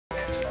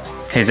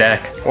Hey,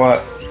 Zach.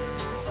 What?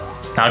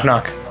 Knock,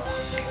 knock.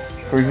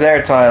 Who's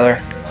there, Tyler?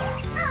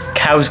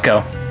 Cows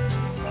go.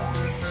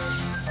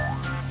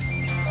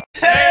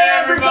 Hey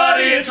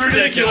everybody, it's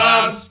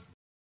Ridiculoud!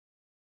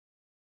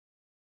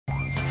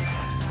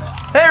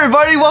 Hey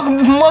everybody,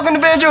 welcome to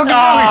Banjo-Kazooie!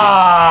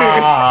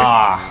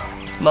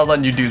 Ah, Not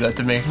letting you do that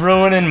to me.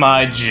 ruining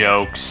my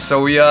jokes.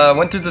 So we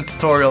went through the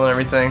tutorial and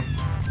everything.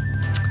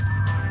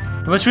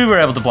 Which we were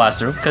able to blast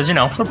through, because, you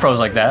know, we're pros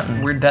like that.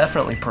 And We're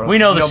definitely pros. we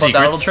know the about secrets.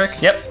 that little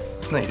trick? Yep.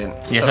 No, you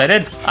didn't. Yes, I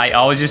did. I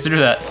always used to do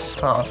that.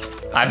 Stop.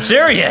 I'm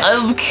serious.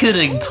 I'm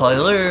kidding,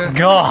 Tyler.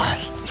 God.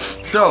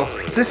 So,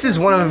 this is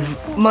one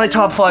of my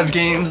top 5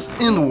 games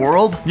in the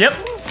world. Yep.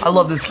 I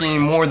love this game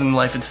more than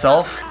life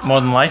itself.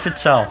 More than life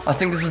itself. I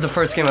think this is the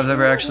first game I've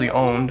ever actually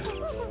owned.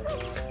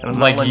 And I'm not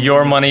Like, letting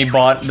your you- money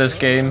bought this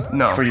game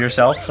No. for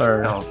yourself,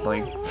 or? No,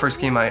 like, first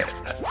game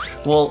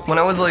well, when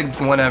I was like,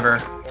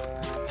 whenever,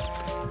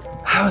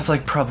 I was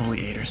like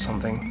probably 8 or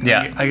something.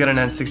 Yeah. I got an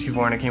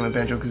N64 and it came with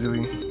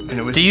Banjo-Kazooie. And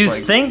it was Do just, you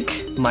like,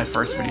 think my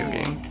first video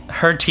game.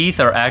 her teeth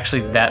are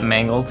actually that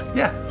mangled?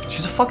 Yeah,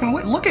 she's a fucking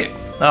look it.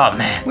 Oh,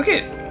 man. Look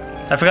it.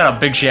 I forgot how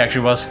big she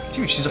actually was.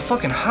 Dude, she's a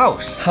fucking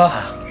house.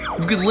 that,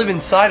 You could live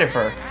inside of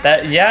her.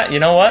 yeah, you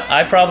know what?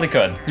 I probably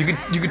could. You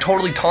could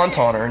totally taunt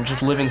on her and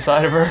just live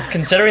inside of her.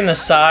 Considering the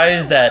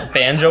size that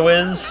Banjo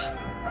is,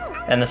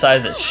 and the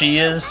size that she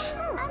is,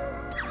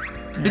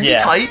 It'd yeah.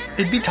 be tight.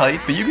 It'd be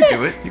tight, but you could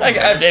do it. You could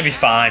manage. it'd be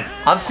fine.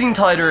 I've seen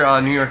tighter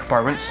New York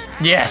apartments.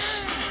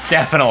 Yes,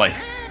 definitely.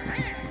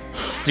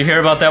 Did you hear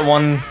about that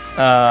one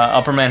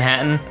Upper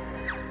Manhattan?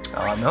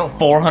 No.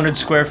 400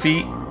 square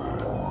feet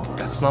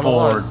That's not a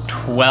for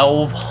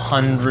lot.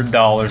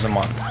 $1,200 a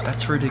month.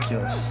 That's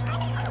ridiculous.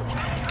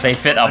 They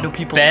fit Why a do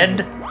people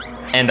bed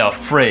and a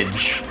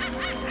fridge,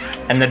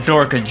 and the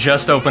door could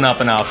just open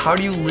up enough. How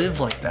do you live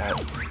like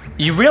that?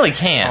 You really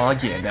can't.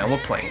 Oh yeah, now we're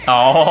playing.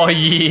 Oh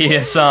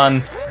yeah,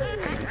 son.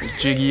 Gotta get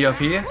this jiggy up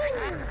here.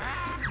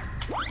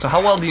 So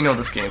how well do you know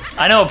this game?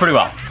 I know it pretty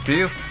well. Do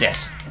you?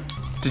 Yes.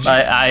 Did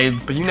you?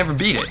 But you never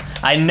beat it.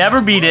 I never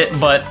beat it,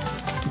 but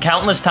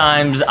countless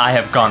times I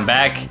have gone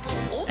back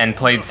and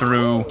played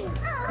through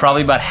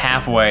probably about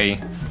halfway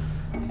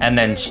and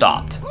then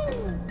stopped.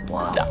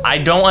 Wow. I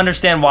don't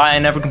understand why I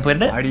never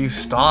completed it. Why do you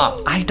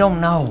stop? I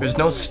don't know. There's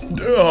no.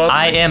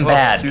 I am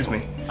bad. Excuse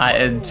me.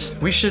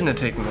 We shouldn't have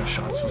taken those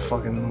shots with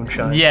fucking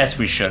moonshine. Yes,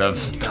 we should have.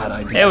 Bad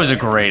idea. It was a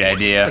great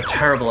idea. It's a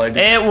terrible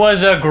idea. It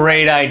was a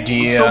great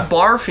idea. So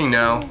barfy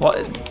now. What?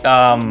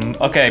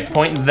 Okay,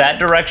 point that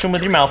direction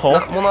with your mouth hole.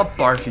 Well, not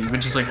barfy, but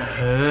just like.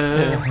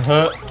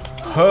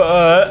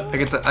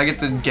 I get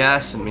the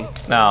gas in me.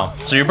 No.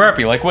 So you're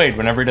burpy like Wade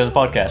whenever he does a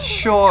podcast.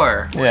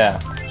 Sure. Yeah.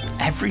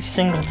 Every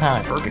single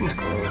time. Burping's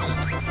gross.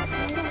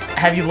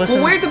 Have you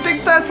listened? Well, we're the big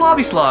fat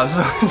slobby slobs.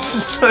 It's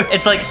just like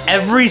It's like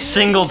every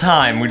single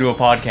time we do a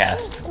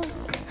podcast.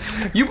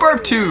 you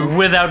burp too.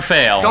 Without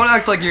fail. Don't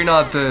act like you're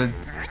not the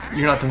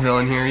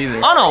villain here either.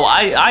 Oh no,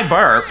 I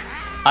burp.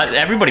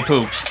 Everybody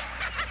poops.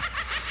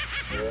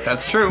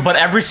 That's true. But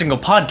every single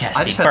podcast I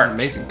he just had an burps.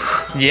 amazing.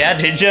 Yeah,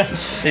 did you?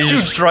 Did you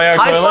destroy our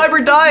High toilet?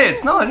 fiber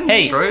diets. No, I didn't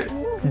Hey. destroy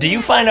it. Do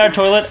you find our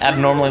toilet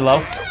abnormally low?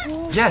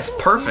 Yeah, it's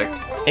perfect.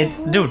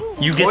 Dude,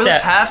 you get Toilets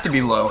that. have to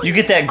be low. You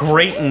get that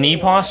great knee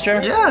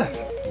posture. Yeah.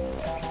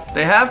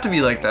 They have to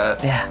be like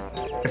that. Yeah.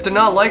 If they're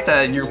not like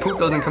that, your poop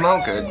doesn't come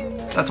out good.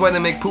 That's why they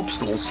make poop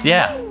stools.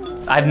 Yeah.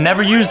 I've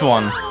never used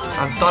one.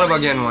 I've thought about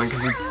getting one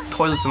because the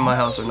toilets in my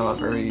house are not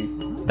very.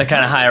 They're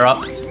kind of higher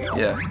up.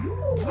 Yeah.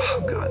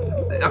 Oh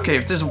god. Okay,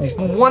 if there's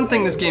one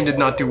thing this game did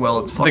not do well,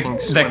 it's fucking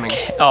swimming.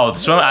 Oh,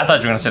 swimming. I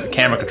thought you were gonna say the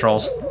camera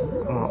controls.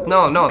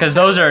 No, no. Because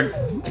those are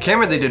The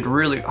camera they did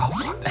really. Oh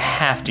fuck.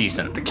 half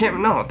decent. The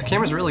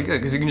camera's really good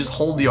because you can just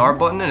hold the R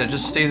button and it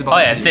just stays Oh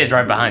behind. yeah, it stays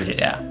right behind you.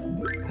 Yeah.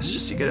 It's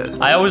just you get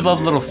it. I always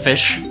loved little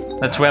fish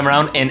that swam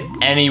around in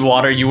any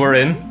water you were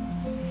in.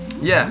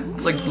 Yeah,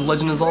 it's like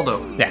Legend of Zelda.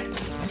 Yeah.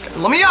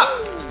 Let me up.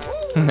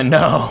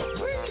 No.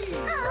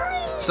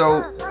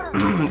 So,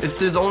 if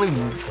there's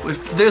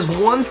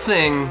one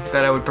thing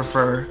that I would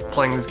prefer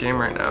playing this game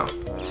right now,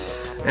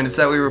 and it's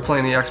that we were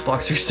playing the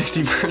Xbox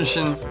 360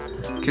 version,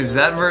 because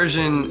that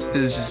version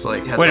is just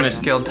like had Wait a minute.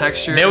 upscaled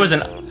texture. There was an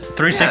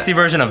 360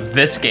 version of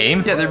this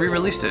game. Yeah, they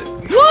re-released it.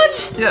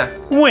 What? Yeah,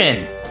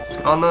 When?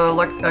 on the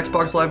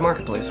Xbox Live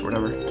Marketplace or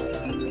whatever.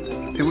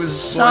 It was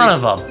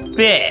Son like, of a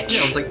bitch. yeah,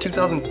 it was like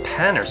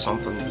 2010 or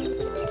something.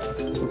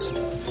 Oops.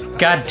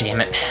 God damn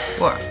it.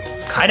 What?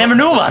 I never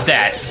knew about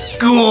that.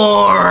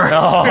 Gore!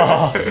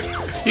 Oh.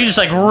 You just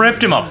like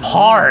ripped him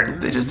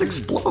apart. They just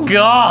explode.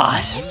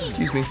 God.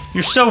 Excuse me.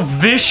 You're so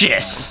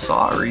vicious.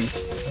 Sorry.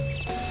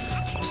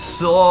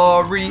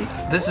 Sorry.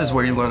 This is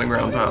where you learn the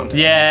ground pound.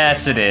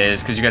 Yes, it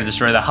is, because you gotta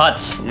destroy the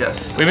huts.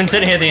 Yes. We've been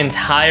sitting here the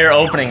entire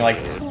opening like,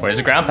 where's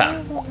the ground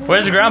pound?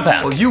 Where's the ground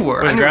pound? Well, you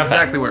were. Where's I the knew ground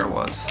exactly where it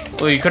was.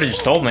 pound? Well, you could have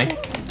just told me.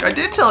 I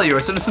did tell you. I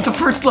said it's at the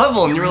first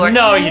level, and you were like,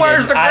 No, you "Where's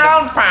didn't. the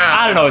ground I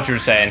pound? don't know what you were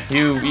saying.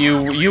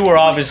 You were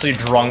obviously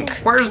drunk.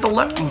 Where's the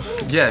left?"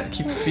 Yeah,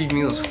 keep feeding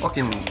me those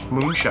fucking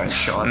moonshine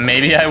shots.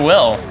 Maybe I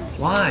will,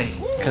 Why?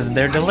 because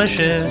they're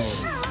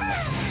delicious.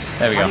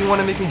 There we Why go. do you want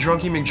to make me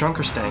Drunky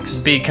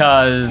McDrunkerstanks?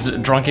 Because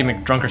Drunky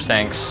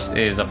McDrunkerstanks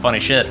is a funny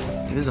shit.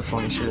 It is a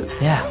funny shit.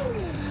 Yeah.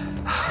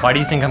 Why do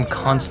you think I'm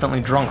constantly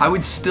drunk? I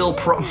would still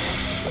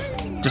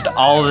Just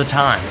all the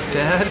time.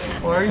 Dad,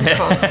 why are you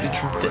constantly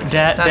drunk?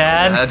 Dad?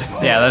 Sad.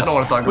 Yeah, that's... I don't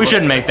want to talk about we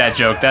shouldn't that. make that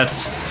joke.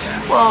 That's...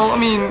 Well, I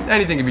mean,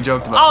 anything can be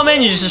joked about. Oh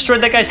man, you just destroyed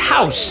that guy's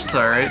house. It's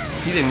alright.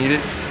 He didn't need it.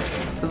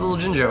 It was a little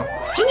Jinjo.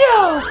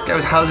 Jinjo! This guy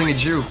was housing a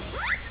Jew.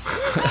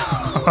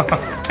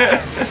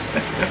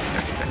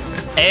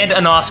 And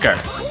an Oscar.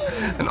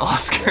 An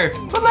Oscar.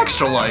 It's an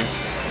extra life.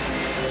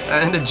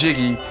 And a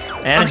Jiggy.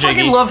 And I a Jiggy.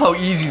 fucking love how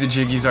easy the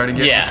Jiggies are to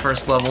get in Yeah. this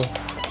first level.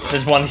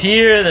 There's one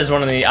here, there's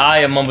one in the eye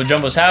of Mumbo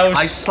Jumbo's house.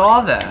 I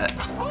saw that.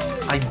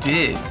 I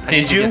did. I need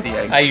Did to you? get the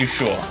egg. Are you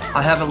sure?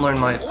 I haven't learned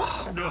my...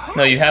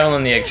 No, you haven't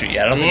learned the egg tree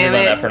yet. I don't think Damn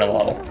you've done it. that for another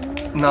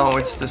level. No,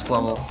 it's this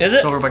level. Is it?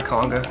 It's over by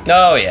Conga.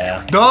 Oh,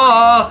 yeah. Duh!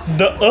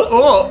 Oh.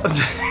 Oh!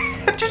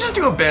 Did you just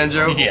do a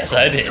banjo? Yes,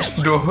 I did.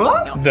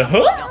 Duh? The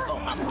hook?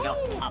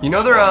 You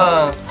know they're,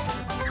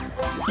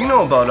 You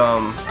know about,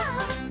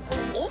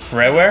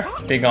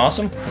 Rareware? Being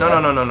awesome?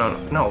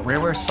 No,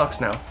 Rareware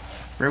sucks now.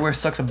 Rareware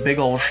sucks a big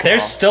old schlock.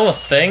 There's still a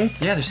thing?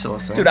 Yeah, there's still a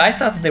thing. Dude, I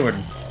thought that they were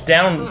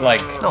down,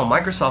 like... No,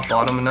 Microsoft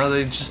bought them, and now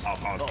they just...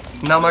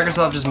 Now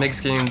Microsoft just makes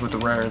games with the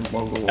Rare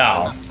logo.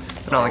 Oh.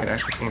 They're not like an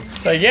actual team.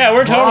 So yeah,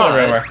 we're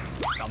totally But-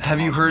 Rareware. Have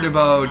you heard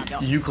about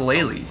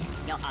Yooka-Laylee?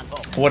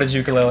 What is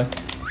ukulele?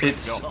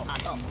 It's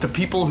the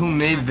people who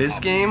made this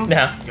game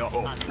Yeah.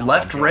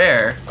 left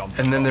Rare,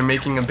 and then they're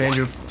making a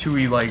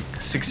Banjo-Tooie like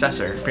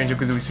successor,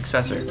 Banjo-Kazooie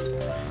successor.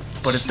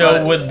 But it's So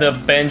not, with the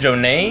banjo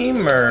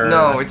name, or...?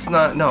 no, it's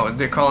not. No,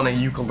 they're calling it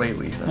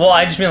Yooka-Laylee. Well,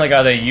 I just mean, like,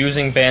 are they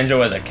using banjo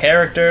as a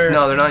character?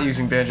 No, they're not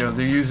using Banjo.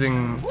 They're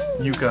using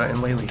Yooka and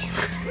Laylee.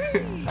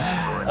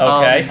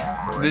 Okay.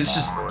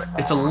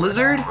 It's a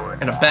lizard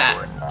and a bat.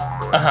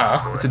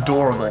 Uh-huh. It's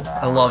adorable.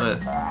 I love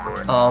it.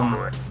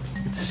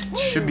 It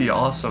should be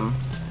awesome.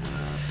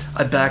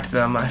 I backed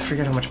them. I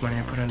forget how much money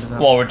I put into them.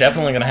 Well, we're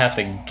definitely gonna have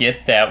to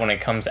get that when it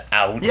comes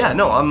out. Yeah,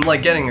 no, I'm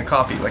like getting a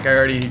copy. Like I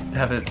already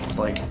have it.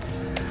 Like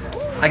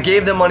I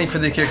gave them money for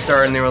the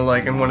Kickstarter, and they were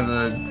like, and one of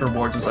the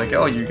rewards was like,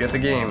 oh, you get the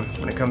game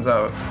when it comes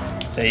out.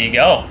 There you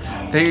go.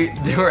 They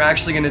were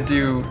actually gonna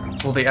do.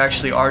 Well, they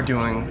actually are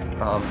doing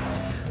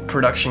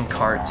production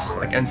carts,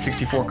 like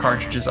N64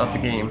 cartridges of the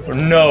game.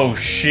 No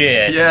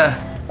shit.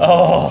 Yeah.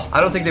 Oh,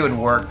 I don't think they would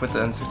work with the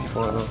N64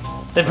 though.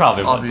 they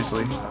probably would.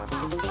 Obviously.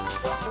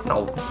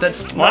 No,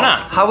 that's Why not?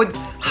 How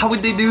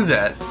would they do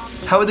that?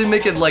 How would they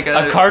make it like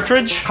A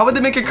cartridge? How would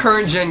they make a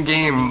current gen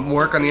game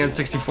work on the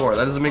N64?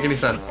 That doesn't make any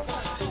sense.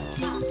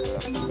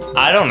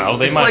 I don't know.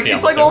 They It's might like be it's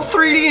able like to. all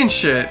 3D and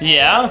shit.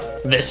 Yeah,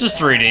 this is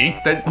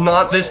 3D. That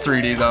not this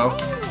 3D though.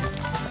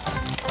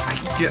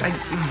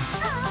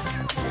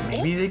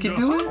 Maybe they could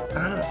do it.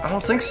 I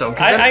don't think so.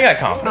 I got No,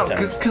 confidence in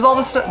it. because all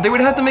the they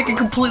would have to make a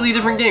completely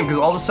different game because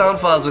all the sound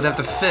files would have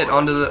to fit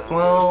onto the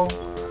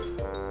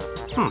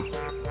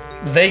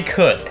They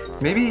could.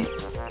 maybe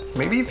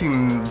if you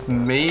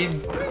made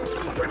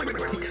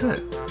they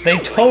could They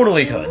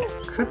totally could.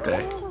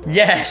 they?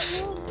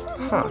 Yes.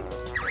 Huh.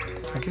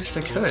 I guess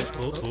they could.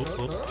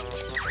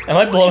 Am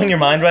I blowing your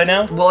mind right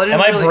now? Well, I didn't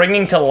Am I really-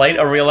 bringing to light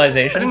a I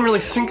realization? didn't really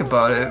think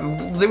about it.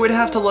 They would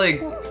have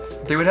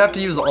to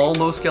use all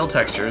low scale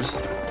textures.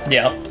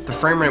 Yeah. The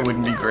frame rate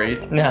wouldn't be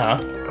great. Nah.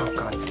 Oh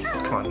god,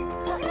 come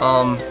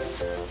on.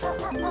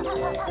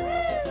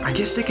 I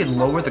guess they could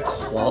lower the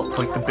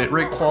like the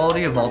bitrate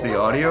quality of all the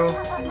audio.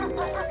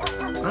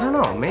 I don't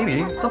know,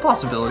 maybe. It's a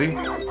possibility.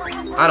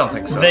 I don't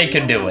think so. They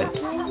could do it.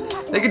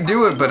 They could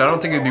do it, but I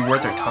don't think it'd be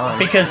worth their time.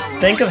 Because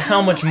think of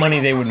how much money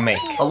they would make.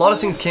 A lot of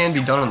things can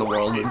be done in the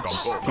world, but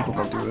just people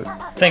don't do it.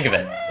 Think of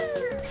it.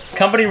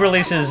 Company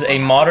releases a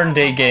modern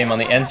day game on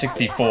the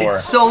N64.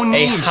 It's so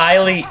niche. A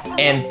highly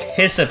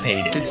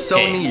anticipated It's so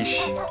game. niche.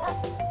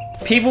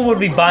 People would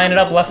be buying it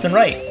up left and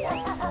right.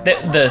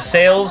 The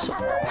sales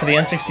for the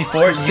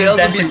N64, used sales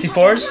would be-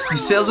 N64s, The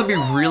sales would be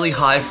really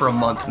high for a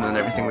month, and then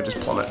everything would just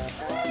plummet.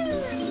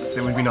 They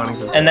would be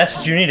non-existent. and that's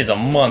what you need is a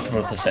month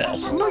worth of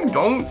sales. No, you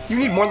don't. You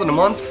need more than a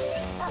month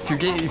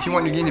if you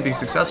want your game to be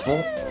successful.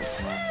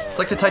 It's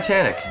like the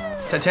Titanic.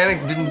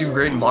 Titanic didn't do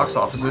great in box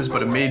offices,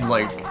 but it made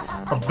like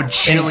a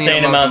bajillion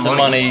Insane amounts of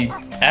money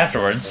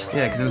afterwards.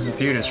 Yeah, because it was in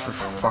theaters for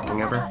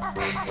fucking ever.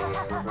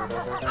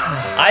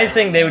 I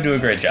think they would do a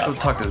great Go job.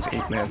 talk to this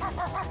ape man.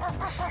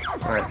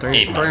 All right, Ape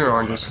bring man. your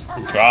oranges.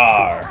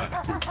 Rawr.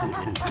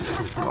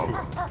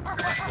 Oh.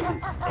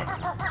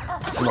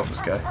 I love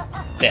this guy.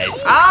 Yeah, he's-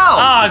 Ow!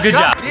 Ah, good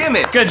God job. Damn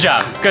it! Good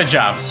job. Good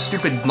job.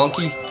 Stupid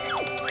monkey.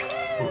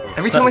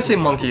 Every time I say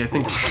monkey, I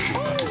think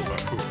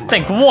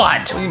Think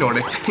what? you know what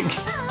I think.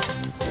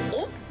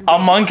 A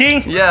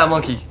monkey? Yeah,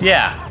 monkey.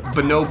 Yeah.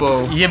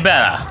 Bonobo. You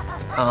better.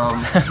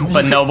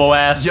 Bonobo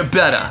ass. You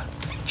better.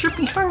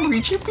 Chippy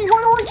hungry. Chippy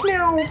want orange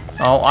now.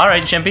 Oh, all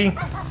right, Chimpy.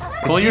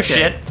 Cool It's your DK.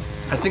 shit.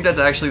 I think that's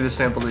actually the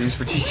sample they use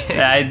for TK.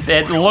 Yeah,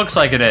 it looks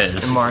like it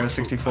is. In Mario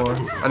 64.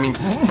 I mean,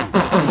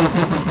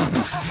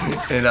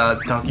 in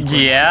Donkey Kong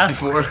Yeah.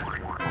 64.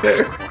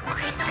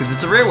 Because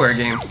it's a Rareware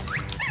game.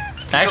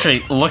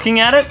 Actually, looking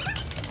at it,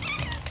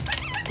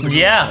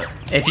 Yeah,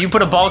 if you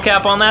put a ball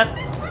cap on that,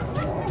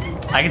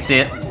 I can see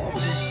it.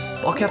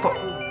 Ball cap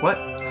on... What?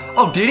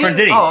 Oh, Diddy? For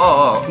Diddy.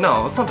 Oh.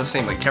 No, it's not the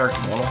same, like, character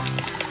model.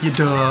 You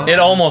duh. It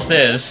almost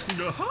is.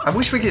 I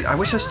wish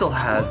I still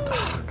had...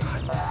 Oh,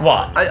 God.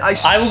 What?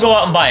 I will go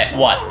out and buy it.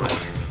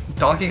 What?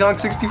 Donkey Kong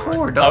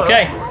 64, duh.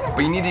 Okay.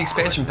 But you need the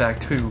expansion pack,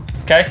 too.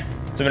 Okay.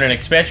 So in an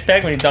expansion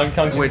pack, we need Donkey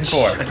Kong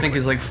 64. Which I think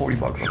is like 40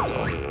 bucks on its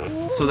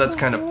own. So that's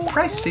kind of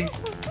pricey.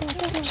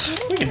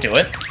 We can do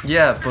it.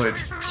 Yeah, but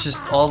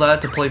just all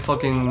that to play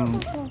fucking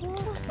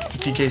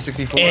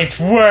DK64. It's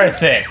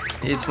worth it.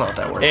 It's not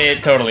that worth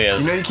It totally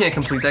is. You know you can't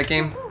complete that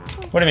game?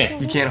 What do you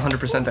mean? You can't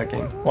 100% that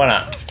game. Why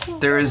not?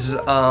 There is, you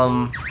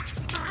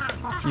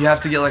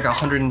have to get like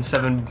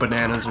 107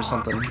 bananas or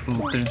something,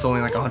 and it's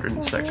only like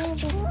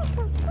 106.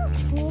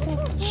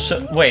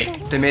 So,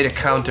 wait. They made a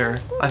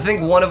counter. I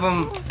think one of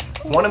them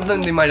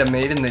they might have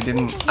made and they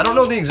didn't. I don't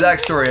know the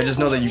exact story, I just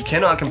know that you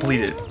cannot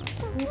complete it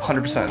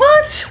 100%.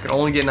 What? You can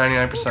only get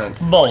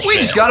 99%. Bullshit. We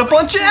just got a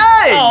bunch of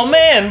eggs! Oh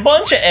man,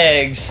 bunch of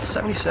eggs.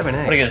 77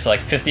 eggs. What do you get us,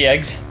 like 50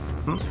 eggs?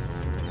 Hmm?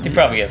 You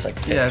probably get us like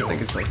 50. Yeah, I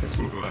think it's like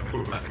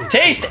 50.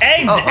 Taste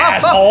eggs, Oh,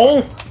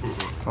 asshole!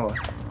 Hold on.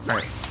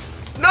 Alright.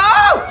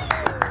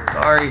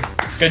 No! Sorry.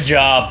 Good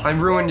job. I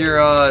ruined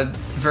your,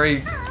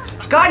 very...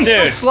 God, he's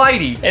Dude. so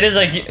slidey! It is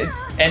like,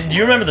 and do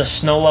you remember the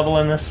snow level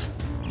in this?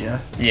 Yeah.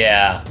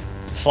 Yeah.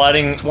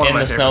 Sliding one of in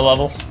my the snow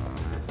levels.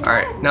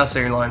 Alright, now say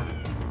your line.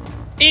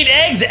 Eat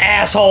eggs,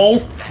 asshole!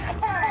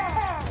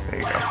 There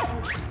you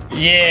go.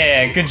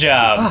 Yeah, good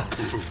job.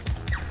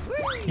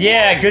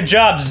 Yeah, good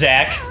job,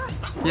 Zach.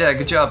 Yeah,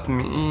 good job,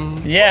 me.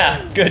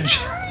 Yeah, good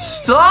job.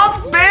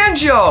 Stop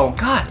Banjo!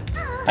 God.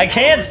 I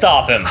can't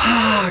stop him.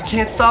 I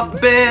can't stop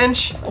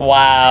bench.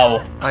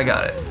 Wow. I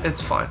got it.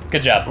 It's fine.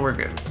 Good job. We're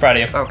good. Proud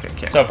of you. Okay,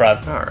 okay. So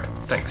proud. Alright,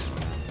 thanks.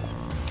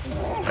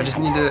 I just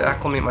need to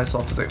acclimate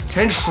myself to the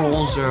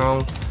control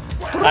zone.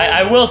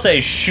 I will say,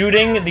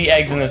 shooting the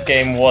eggs in this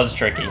game was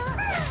tricky.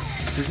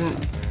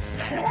 Isn't...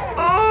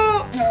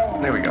 Oh!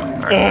 There we go.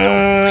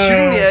 Alright.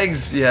 Shooting the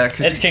eggs, yeah,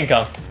 because... It's King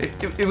Kong.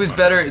 It was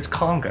better. It's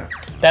Conga.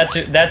 That's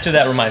who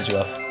that reminds you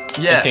of.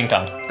 Yeah. It's King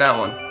Kong. That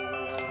one.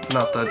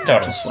 Not the Total.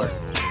 racial slur.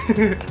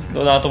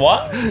 Not the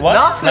what? What?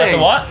 Nothing! Not the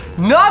what?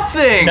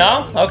 Nothing!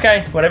 No?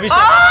 Okay, whatever you say.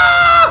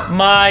 Ah!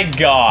 My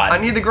god. I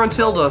need the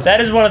Gruntilda.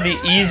 That is one of the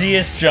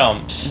easiest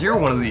jumps. You're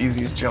one of the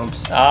easiest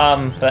jumps.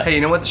 But Hey,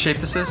 you know what shape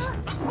this is?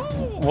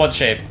 what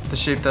shape? The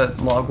shape that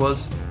log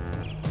was?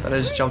 That I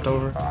just jumped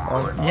over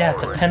on? Yeah,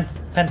 it's a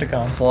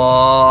pentagon.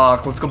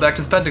 Fuck, let's go back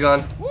to the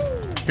Pentagon.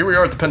 Here we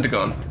are at the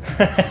Pentagon.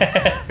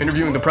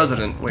 Interviewing the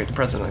president. Wait, the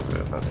president is the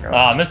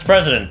Pentagon. Mr.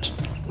 President.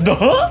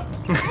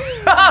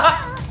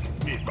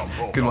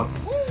 Good one.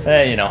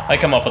 Hey, you know, I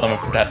come up with them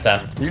from time to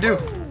time. You do.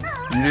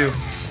 You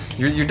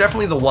do. You're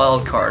definitely the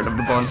wild card of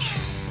the bunch.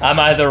 I'm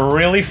either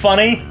really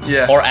funny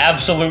Yeah. or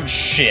absolute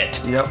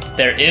shit. Yep.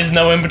 There is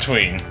no in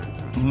between.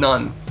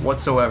 None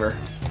whatsoever.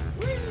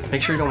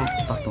 Make sure you don't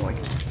knock the mic.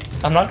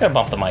 I'm not gonna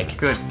bump the mic.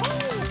 Good.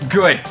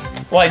 Good.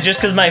 Why, just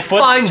because my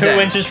foot's Fine 2 then.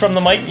 inches from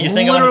the mic, you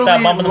think I'm gonna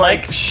stop bumping the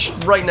like,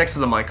 mic? right next to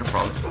the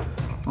microphone.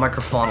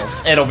 Microphonal.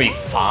 It'll be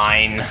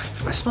fine.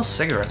 I smell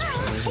cigarettes for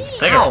some reason.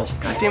 Cigarettes? Ow.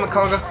 God damn it,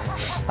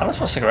 Conga. I don't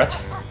smoke cigarettes.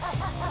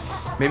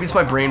 Maybe it's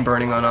my brain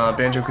burning on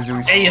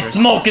Banjo-Kazooie. Hey, you speakers.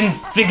 smoking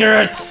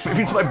cigarettes?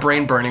 Maybe it's my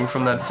brain burning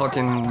from that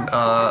fucking,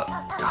 God,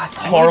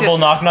 Horrible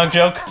knock-knock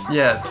joke?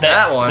 Yeah,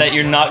 that one. That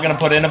you're not gonna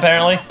put in,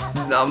 apparently?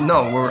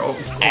 No, we're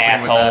opening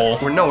Asshole.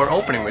 with that. We're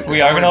opening with it.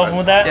 We are gonna open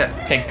with that?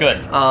 Yeah. Okay,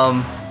 good.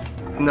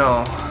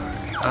 No.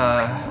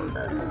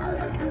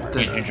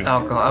 The You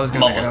alcohol. I was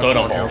gonna make an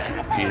alcohol joke.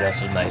 Gee, that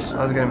was nice.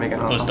 I was gonna make an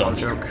Those alcohol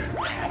don't. joke.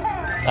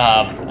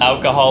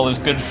 Alcohol is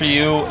good for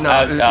you.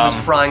 No, it was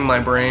frying my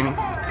brain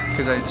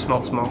because I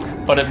smelled smoke.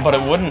 But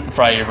it wouldn't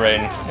fry your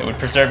brain. It would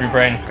preserve your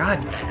brain. God,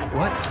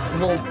 what?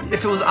 Well,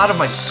 if it was out of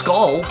my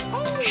skull,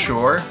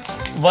 sure.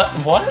 What?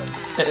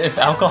 If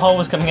alcohol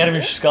was coming out of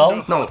your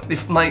skull? No,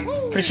 if my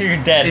Pretty sure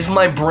you're dead. if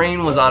my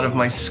brain was out of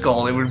my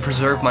skull, it would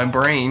preserve my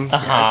brain.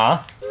 Uh-huh.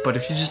 Yes. But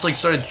if you just like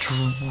started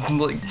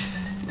like,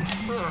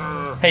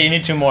 Hey, you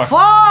need 2 more.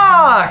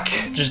 fuck!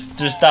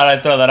 Just thought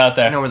I'd throw that out I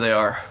there. know where they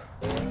are.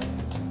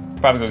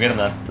 Probably go get him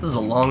then. This is a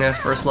long ass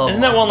first level.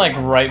 Isn't that one like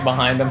right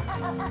behind him?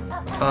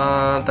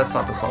 That's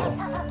not this level.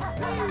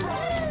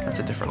 That's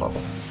a different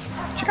level.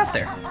 What you got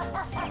there?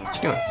 What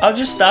you doing? Oh,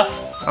 just stuff.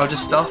 Oh,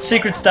 just stuff?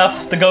 Secret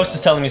stuff. The ghost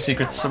is telling me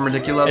secrets. Some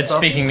Ridiculoud It's stuff?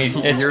 speaking me.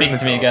 It's You're speaking the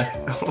to me again.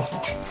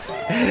 ghost.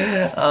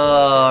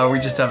 We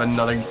just have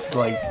another,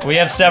 like... We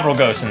have several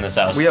ghosts in this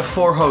house. We have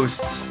 4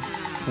 hosts.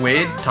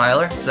 Wade,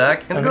 Tyler,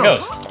 Zach, and And a the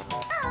ghost. ghost.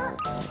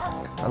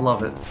 I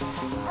love it.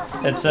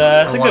 It's I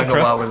a want good to go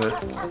crew. out with it.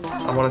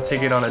 I want to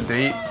take it on a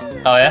date.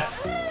 Oh yeah.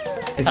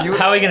 If you...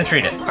 How are we gonna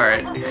treat it?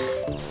 Alright.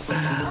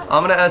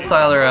 I'm gonna ask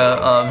Tyler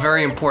a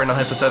very important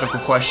hypothetical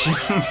question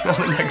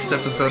on the next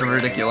episode of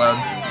Ridiculoud.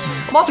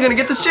 I'm also gonna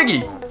get this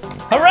Jiggy!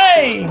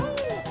 Hooray!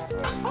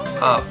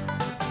 Oh,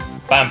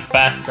 Bam,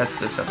 bam. that's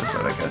this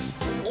episode, I guess.